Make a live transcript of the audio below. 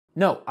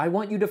No, I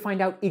want you to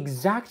find out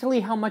exactly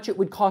how much it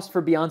would cost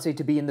for Beyonce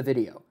to be in the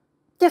video.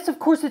 Yes, of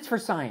course it's for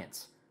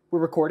science. We're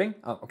recording?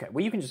 Oh, okay.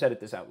 Well, you can just edit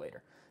this out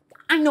later.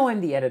 I know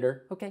I'm the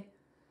editor, okay?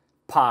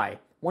 Pi,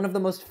 one of the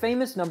most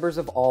famous numbers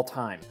of all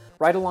time,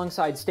 right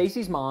alongside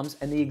Stacy's mom's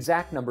and the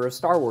exact number of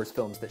Star Wars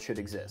films that should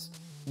exist.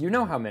 You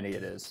know how many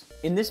it is.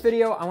 In this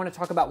video, I want to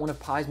talk about one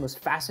of Pi's most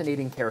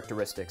fascinating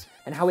characteristics,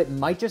 and how it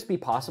might just be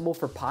possible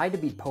for Pi to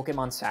beat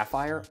Pokémon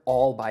Sapphire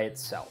all by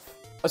itself.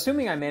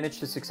 Assuming I manage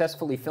to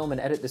successfully film and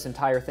edit this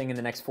entire thing in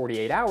the next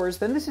 48 hours,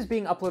 then this is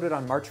being uploaded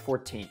on March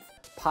 14th,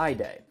 Pi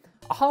Day,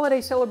 a holiday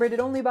celebrated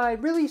only by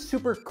really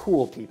super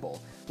cool people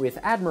with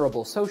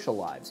admirable social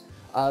lives,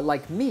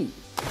 like me.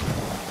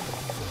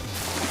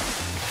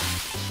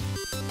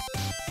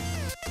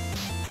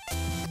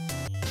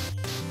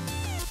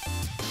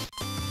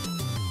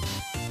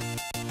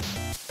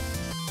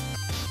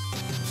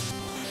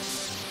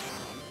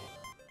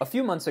 A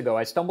few months ago,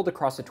 I stumbled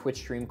across a Twitch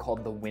stream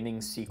called The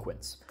Winning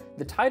Sequence.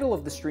 The title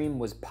of the stream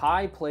was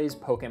Pi Plays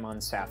Pokémon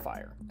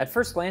Sapphire. At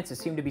first glance, it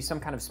seemed to be some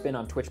kind of spin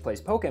on Twitch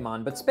Plays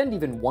Pokémon, but spend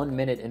even 1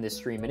 minute in this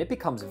stream and it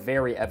becomes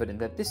very evident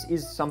that this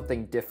is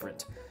something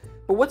different.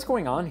 But what's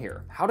going on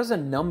here? How does a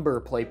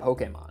number play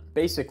Pokémon?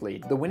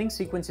 Basically, The Winning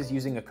Sequence is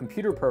using a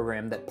computer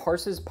program that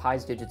parses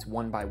Pi's digits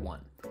one by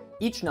one.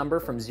 Each number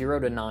from 0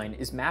 to 9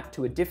 is mapped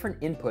to a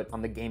different input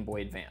on the Game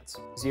Boy Advance.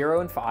 0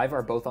 and 5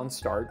 are both on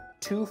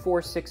start, 2,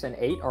 4, 6, and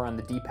 8 are on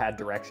the D-pad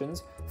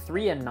directions,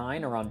 3 and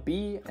 9 are on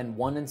B, and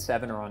 1 and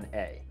 7 are on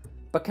A.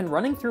 But can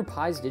running through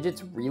Pi's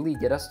digits really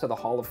get us to the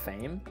Hall of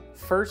Fame?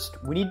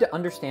 First, we need to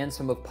understand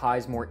some of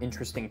Pi's more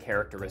interesting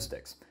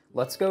characteristics.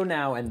 Let's go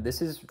now, and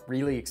this is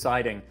really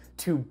exciting,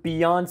 to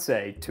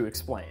Beyonce to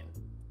explain.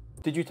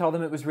 Did you tell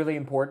them it was really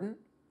important?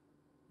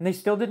 And they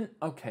still didn't?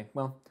 Okay,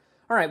 well.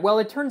 Alright, well,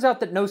 it turns out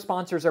that no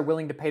sponsors are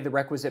willing to pay the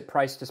requisite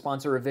price to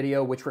sponsor a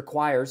video which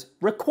requires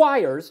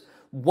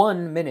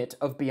 1 minute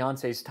of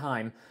Beyonce's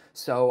time,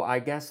 so I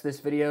guess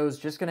this video is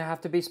just gonna have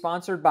to be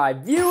sponsored by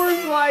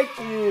viewers like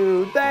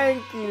you.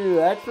 Thank you.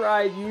 That's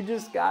right, you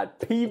just got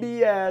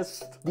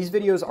PBS'd. These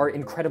videos are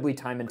incredibly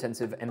time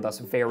intensive and thus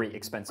very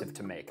expensive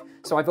to make,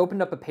 so I've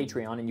opened up a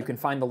Patreon and you can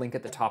find the link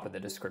at the top of the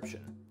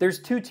description. There's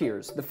 2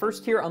 tiers. The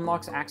first tier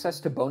unlocks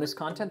access to bonus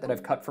content that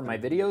I've cut from my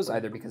videos,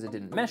 either because it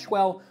didn't mesh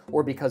well,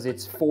 or because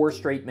it's 4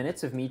 straight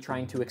minutes of me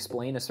trying to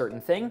explain a certain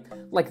thing,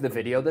 like the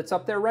video that's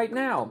up there right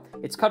now.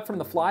 It's cut from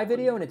the Fly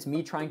video and it's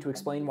me trying to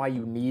explain why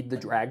you need the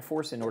drag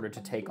force in order to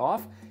take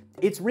off.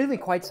 It's really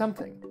quite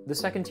something. The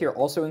second tier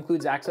also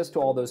includes access to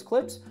all those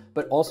clips,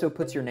 but also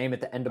puts your name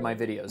at the end of my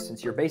videos,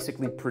 since you're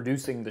basically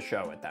producing the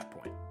show at that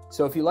point.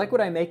 So if you like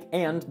what I make,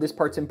 and, this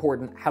part's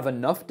important, have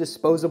enough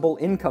disposable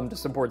income to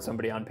support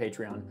somebody on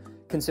Patreon,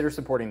 consider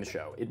supporting the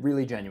show. It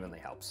really genuinely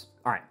helps.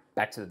 Alright,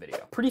 back to the video.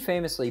 Pretty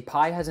famously,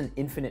 Pi has an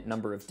infinite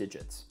number of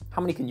digits.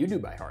 How many can you do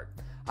by heart?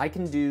 I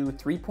can do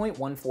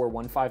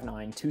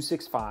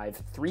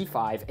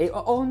 3.14159.265.35.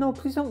 Oh no,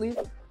 please don't leave.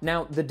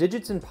 Now, the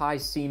digits in Pi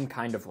seem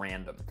kind of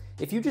random.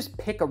 If you just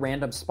pick a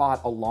random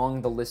spot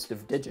along the list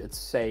of digits,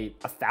 say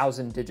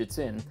 1,000 digits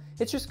in,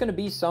 it's just gonna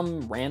be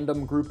some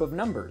random group of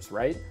numbers,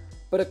 right?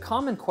 But a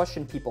common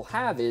question people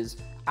have is,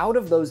 out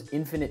of those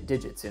infinite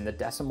digits in the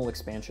decimal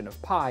expansion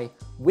of Pi,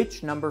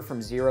 which number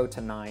from 0 to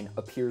 9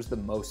 appears the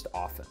most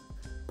often?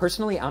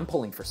 Personally, I'm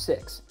pulling for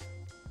 6.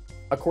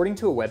 According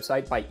to a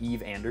website by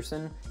Eve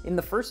Anderson, in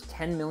the first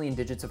 10 million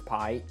digits of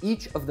Pi,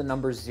 each of the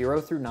numbers 0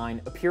 through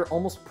 9 appear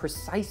almost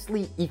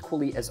precisely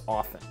equally as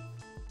often.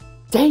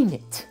 Dang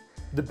it!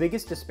 The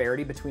biggest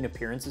disparity between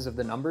appearances of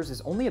the numbers is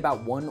only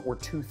about 1 or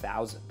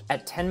 2,000.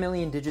 At 10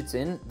 million digits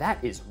in,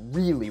 that is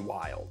really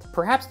wild.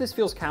 Perhaps this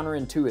feels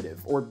counterintuitive,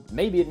 or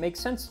maybe it makes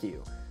sense to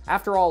you.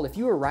 After all, if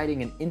you were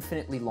writing an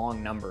infinitely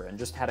long number and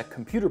just had a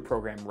computer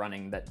program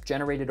running that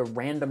generated a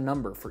random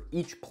number for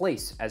each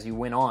place as you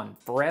went on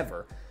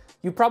forever,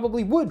 you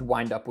probably would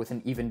wind up with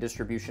an even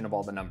distribution of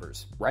all the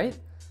numbers, right?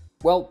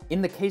 Well,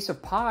 in the case of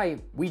Pi,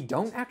 we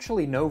don't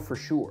actually know for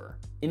sure.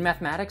 In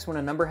mathematics, when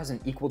a number has an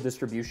equal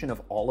distribution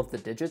of all of the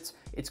digits,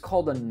 it's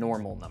called a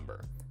normal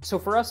number. So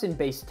for us in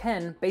base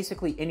 10,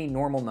 basically any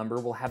normal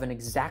number will have an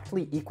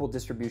exactly equal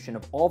distribution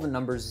of all the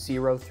numbers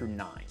 0 through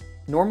 9.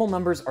 Normal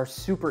numbers are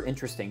super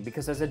interesting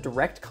because as a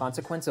direct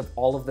consequence of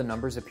all of the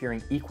numbers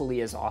appearing equally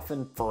as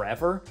often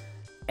forever,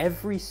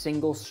 every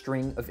single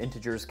string of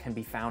integers can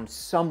be found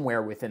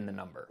somewhere within the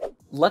number.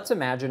 Let's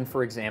imagine,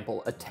 for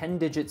example, a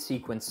 10-digit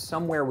sequence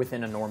somewhere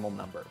within a normal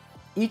number.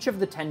 Each of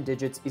the 10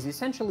 digits is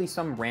essentially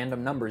some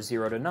random number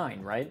 0 to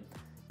 9, right?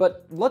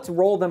 But let's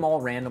roll them all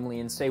randomly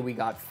and say we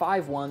got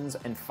 5 1s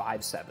and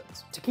 5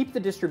 7s. To keep the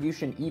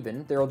distribution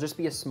even, there'll just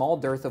be a small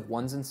dearth of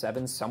 1s and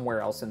 7s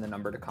somewhere else in the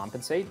number to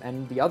compensate,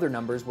 and the other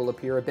numbers will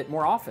appear a bit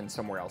more often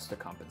somewhere else to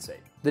compensate.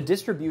 The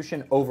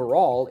distribution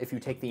overall, if you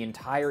take the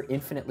entire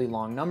infinitely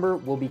long number,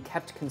 will be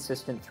kept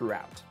consistent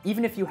throughout.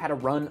 Even if you had a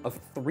run of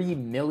 3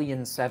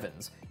 million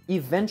 7s,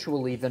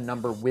 eventually the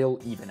number will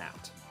even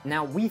out.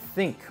 Now, we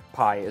think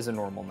Pi is a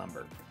normal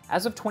number.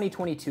 As of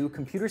 2022,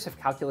 computers have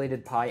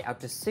calculated Pi out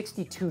to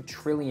 62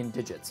 trillion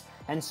digits,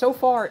 and so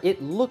far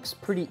it looks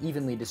pretty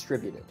evenly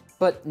distributed.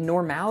 But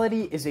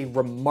normality is a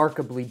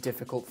remarkably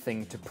difficult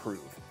thing to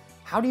prove.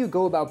 How do you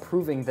go about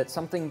proving that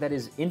something that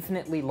is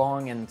infinitely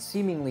long and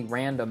seemingly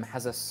random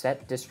has a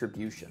set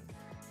distribution?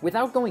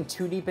 Without going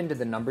too deep into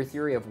the number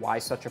theory of why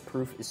such a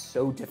proof is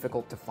so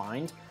difficult to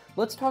find,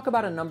 let's talk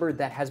about a number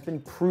that has been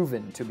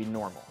proven to be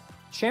normal.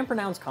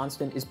 Champernowne's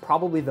constant is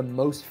probably the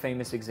most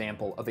famous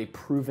example of a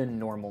proven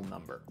normal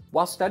number.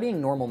 While studying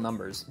normal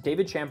numbers,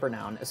 David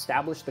Champernowne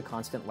established the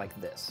constant like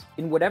this.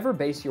 In whatever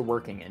base you're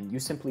working in, you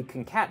simply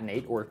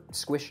concatenate, or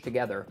squish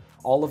together,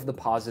 all of the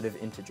positive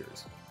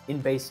integers. In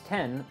base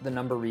 10, the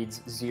number reads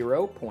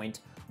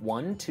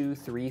 0.1, 2,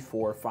 3,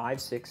 4, 5,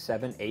 6,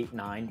 7, 8,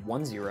 9,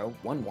 1, 0,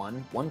 1,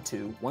 1, 1,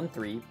 2, 1,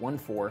 3, 1,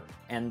 4,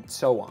 and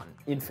so on,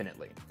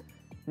 infinitely.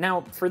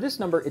 Now, for this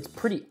number, it's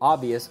pretty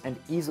obvious and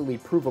easily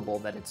provable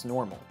that it's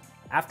normal.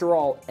 After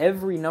all,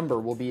 every number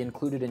will be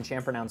included in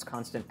Champernowne's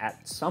constant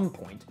at some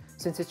point,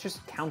 since it's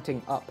just counting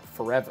up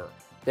forever.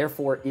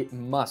 Therefore, it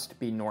must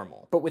be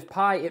normal. But with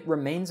pi, it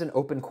remains an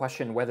open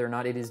question whether or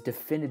not it is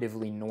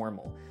definitively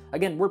normal.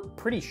 Again, we're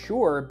pretty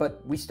sure,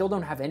 but we still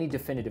don't have any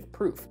definitive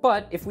proof.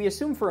 But if we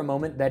assume for a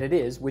moment that it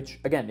is, which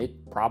again,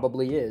 it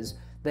probably is,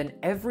 then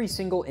every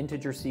single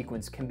integer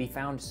sequence can be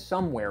found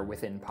somewhere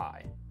within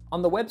pi.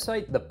 On the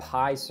website, the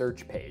Pi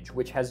search page,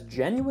 which has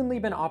genuinely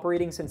been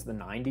operating since the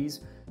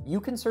 90s,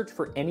 you can search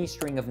for any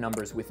string of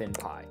numbers within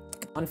pi.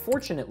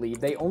 Unfortunately,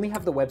 they only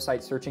have the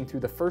website searching through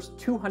the first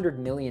 200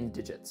 million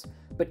digits,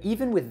 but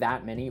even with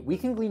that many, we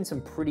can glean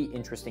some pretty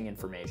interesting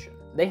information.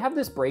 They have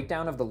this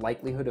breakdown of the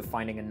likelihood of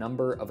finding a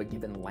number of a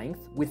given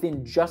length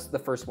within just the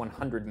first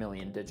 100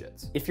 million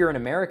digits. If you're an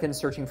American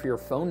searching for your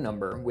phone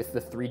number with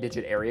the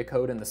 3-digit area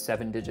code and the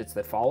 7 digits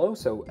that follow,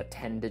 so a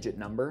 10-digit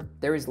number,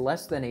 there is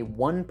less than a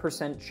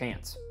 1%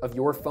 chance of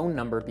your phone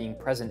number being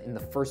present in the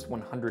first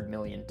 100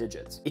 million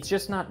digits. It's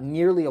just not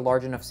nearly a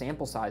large enough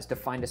sample size to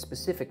find a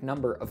specific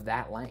number of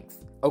that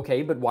length.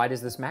 Okay, but why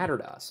does this matter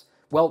to us?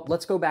 Well,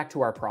 let's go back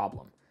to our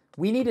problem.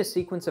 We need a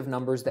sequence of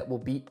numbers that will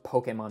beat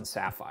Pokémon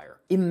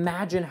Sapphire.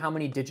 Imagine how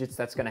many digits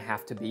that's going to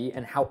have to be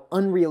and how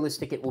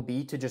unrealistic it will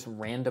be to just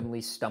randomly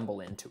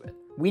stumble into it.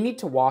 We need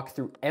to walk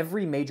through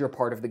every major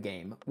part of the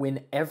game,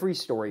 win every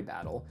story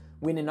battle,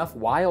 win enough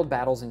wild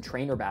battles and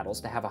trainer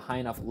battles to have a high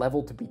enough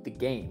level to beat the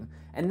game,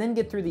 and then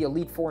get through the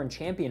Elite Four and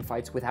champion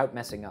fights without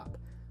messing up.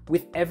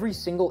 With every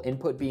single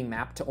input being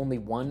mapped to only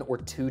 1 or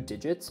 2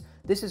 digits,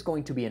 this is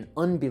going to be an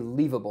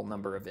unbelievable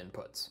number of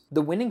inputs.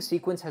 The winning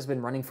sequence has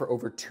been running for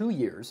over 2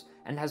 years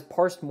and has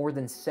parsed more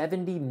than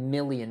 70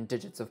 million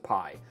digits of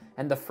pi,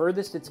 and the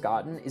furthest it's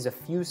gotten is a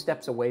few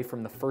steps away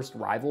from the first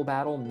rival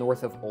battle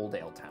north of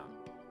Oldale Town.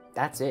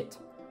 That's it.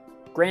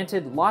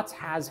 Granted, lots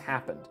has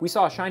happened. We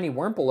saw a shiny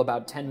Wurmple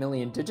about 10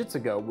 million digits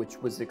ago, which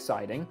was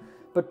exciting,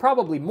 but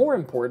probably more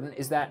important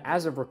is that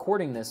as of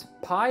recording this,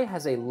 pi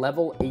has a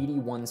level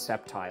 81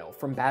 Sceptile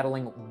from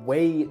battling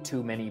way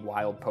too many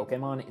wild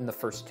Pokemon in the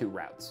first 2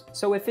 routes.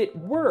 So if it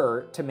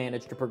were to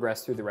manage to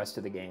progress through the rest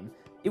of the game,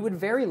 it would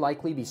very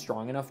likely be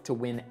strong enough to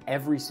win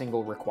every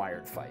single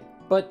required fight.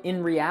 But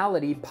in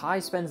reality, pi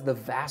spends the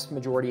vast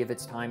majority of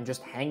its time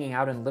just hanging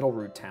out in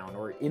Littleroot Town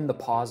or in the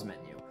pause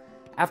menu.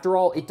 After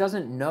all, it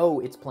doesn't know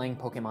it's playing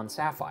Pokemon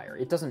Sapphire.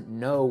 It doesn't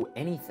know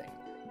anything.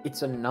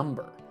 It's a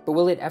number. But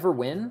will it ever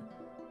win?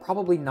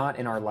 Probably not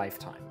in our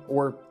lifetime,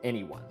 or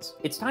anyone's.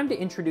 It's time to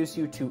introduce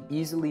you to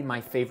easily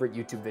my favorite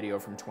YouTube video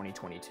from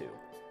 2022.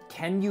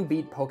 Can You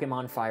Beat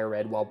Pokemon Fire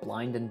Red While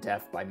Blind and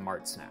Deaf by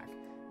Martsnack?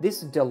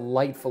 This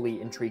delightfully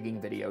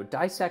intriguing video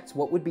dissects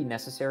what would be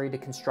necessary to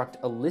construct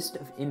a list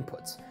of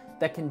inputs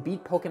that can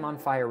beat Pokemon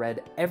Fire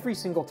Red every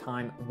single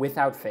time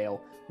without fail,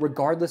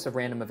 regardless of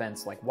random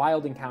events like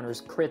wild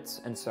encounters,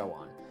 crits, and so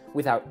on,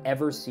 without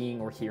ever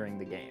seeing or hearing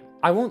the game.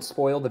 I won't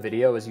spoil the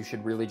video as you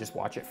should really just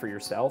watch it for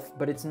yourself,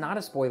 but it's not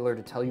a spoiler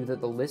to tell you that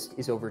the list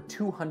is over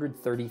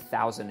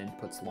 230,000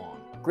 inputs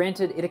long.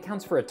 Granted, it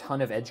accounts for a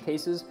ton of edge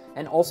cases,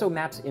 and also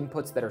maps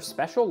inputs that are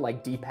special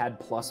like D-pad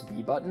plus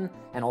B button,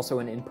 and also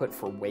an input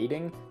for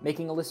waiting,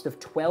 making a list of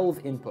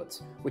 12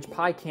 inputs, which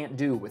pi can't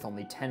do with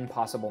only 10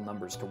 possible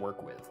numbers to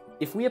work with.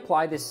 If we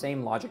apply this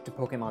same logic to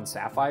Pokemon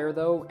Sapphire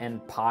though,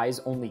 and pi's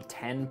only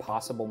 10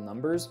 possible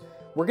numbers,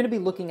 we're going to be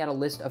looking at a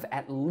list of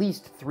at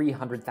least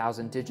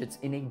 300,000 digits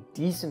in a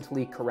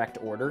decently correct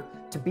order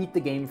to beat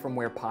the game from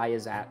where pi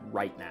is at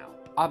right now.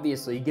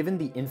 Obviously, given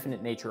the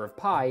infinite nature of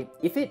pi,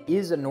 if it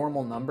is a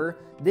normal number,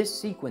 this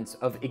sequence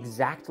of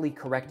exactly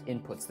correct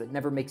inputs that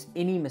never makes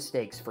any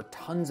mistakes for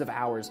tons of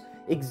hours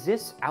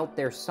exists out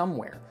there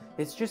somewhere.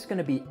 It's just going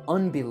to be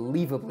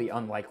unbelievably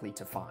unlikely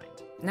to find.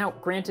 Now,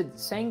 granted,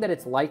 saying that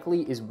it's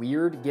likely is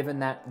weird given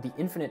that the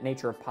infinite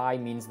nature of pi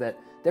means that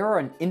there are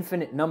an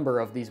infinite number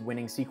of these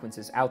winning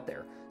sequences out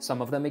there,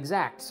 some of them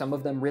exact, some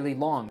of them really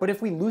long. But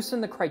if we loosen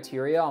the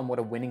criteria on what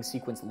a winning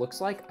sequence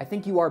looks like, I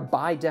think you are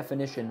by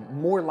definition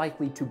more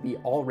likely to be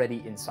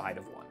already inside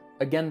of one.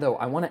 Again though,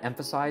 I want to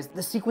emphasize,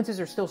 the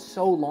sequences are still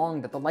so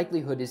long that the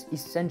likelihood is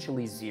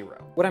essentially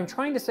 0. What I'm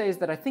trying to say is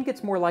that I think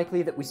it's more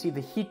likely that we see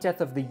the heat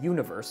death of the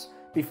universe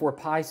before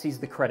pi sees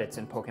the credits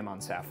in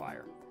Pokemon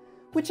Sapphire.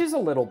 Which is a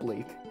little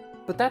bleak,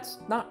 but that's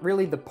not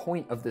really the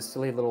point of this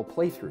silly little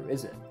playthrough,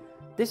 is it?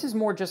 This is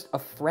more just a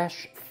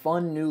fresh,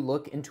 fun new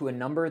look into a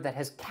number that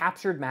has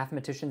captured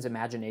mathematicians'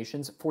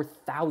 imaginations for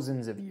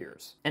thousands of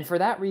years. And for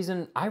that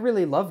reason, I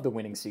really love the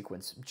winning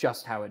sequence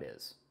just how it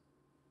is.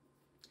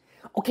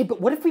 Okay,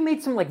 but what if we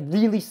made some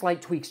really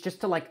slight tweaks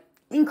just to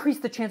increase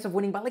the chance of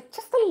winning by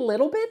just a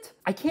little bit?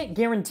 I can't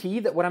guarantee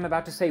that what I'm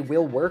about to say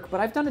will work,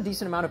 but I've done a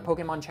decent amount of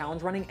Pokemon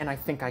challenge running and I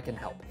think I can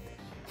help.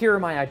 Here are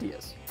my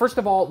ideas. First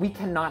of all, we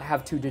cannot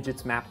have 2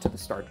 digits mapped to the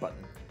start button.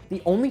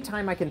 The only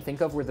time I can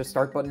think of where the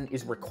start button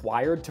is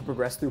required to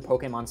progress through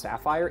Pokemon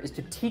Sapphire is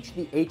to teach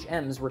the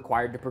HMs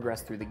required to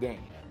progress through the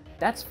game.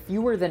 That's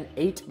fewer than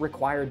 8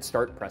 required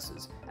start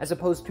presses, as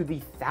opposed to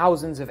the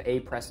thousands of A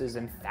presses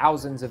and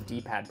thousands of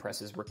D-pad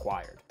presses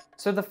required.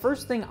 So the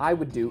first thing I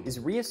would do is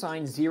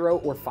reassign 0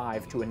 or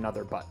 5 to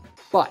another button.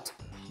 But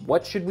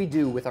what should we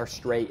do with our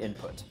stray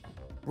input?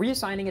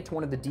 Reassigning it to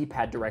one of the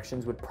D-pad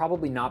directions would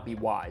probably not be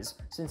wise,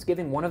 since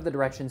giving one of the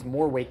directions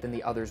more weight than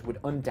the others would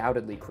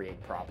undoubtedly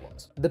create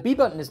problems. The B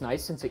button is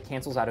nice since it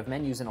cancels out of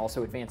menus and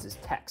also advances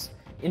text.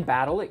 In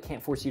battle, it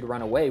can't force you to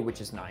run away,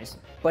 which is nice,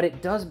 but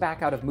it does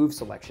back out of move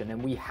selection,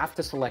 and we have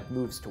to select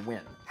moves to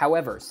win.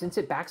 However, since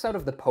it backs out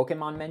of the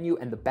Pokemon menu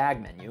and the bag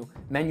menu,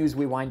 menus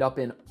we wind up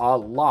in a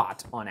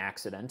lot on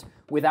accident,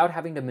 without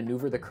having to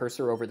maneuver the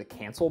cursor over the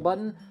cancel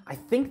button, I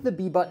think the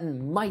B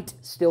button might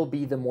still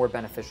be the more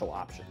beneficial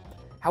option.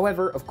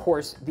 However, of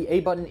course, the A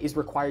button is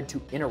required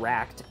to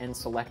interact and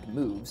select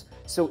moves,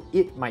 so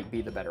it might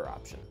be the better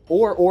option.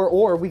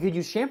 Or we could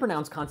use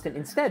Champernowne's constant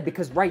instead,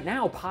 because right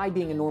now, pi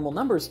being a normal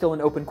number is still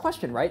an open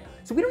question, right?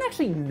 So we don't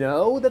actually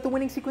know that the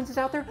winning sequence is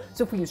out there,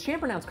 so if we use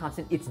Champernowne's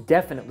constant, it's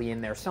definitely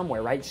in there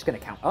somewhere, right? It's just gonna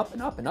count up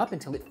and up and up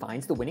until it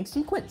finds the winning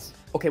sequence.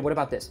 Okay, what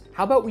about this?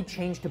 How about we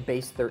change to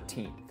base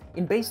 13?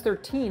 In base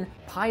 13,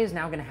 pi is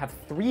now going to have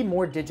 3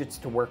 more digits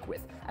to work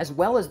with, as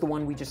well as the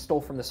one we just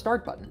stole from the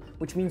start button,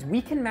 which means we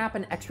can map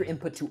an extra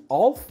input to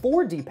all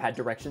 4 D-pad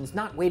directions,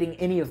 not weighting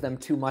any of them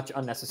too much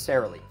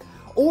unnecessarily.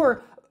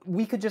 Or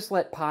we could just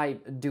let pi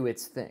do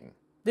its thing.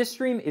 This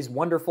stream is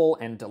wonderful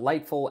and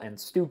delightful and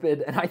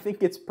stupid, and I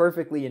think it's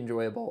perfectly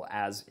enjoyable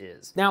as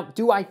is. Now,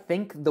 do I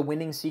think the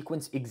winning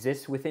sequence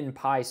exists within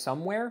pi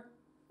somewhere?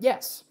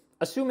 Yes.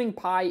 Assuming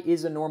pi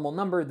is a normal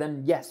number,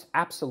 then yes,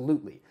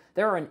 absolutely.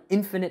 There are an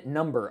infinite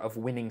number of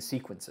winning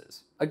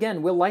sequences.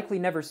 Again, we'll likely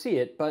never see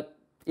it, but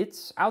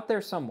it's out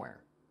there somewhere,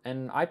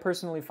 and I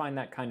personally find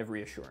that kind of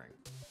reassuring.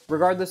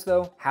 Regardless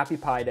though, happy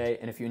Pi Day,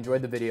 and if you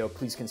enjoyed the video,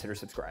 please consider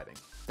subscribing.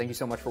 Thank you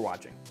so much for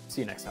watching. See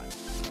you next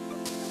time.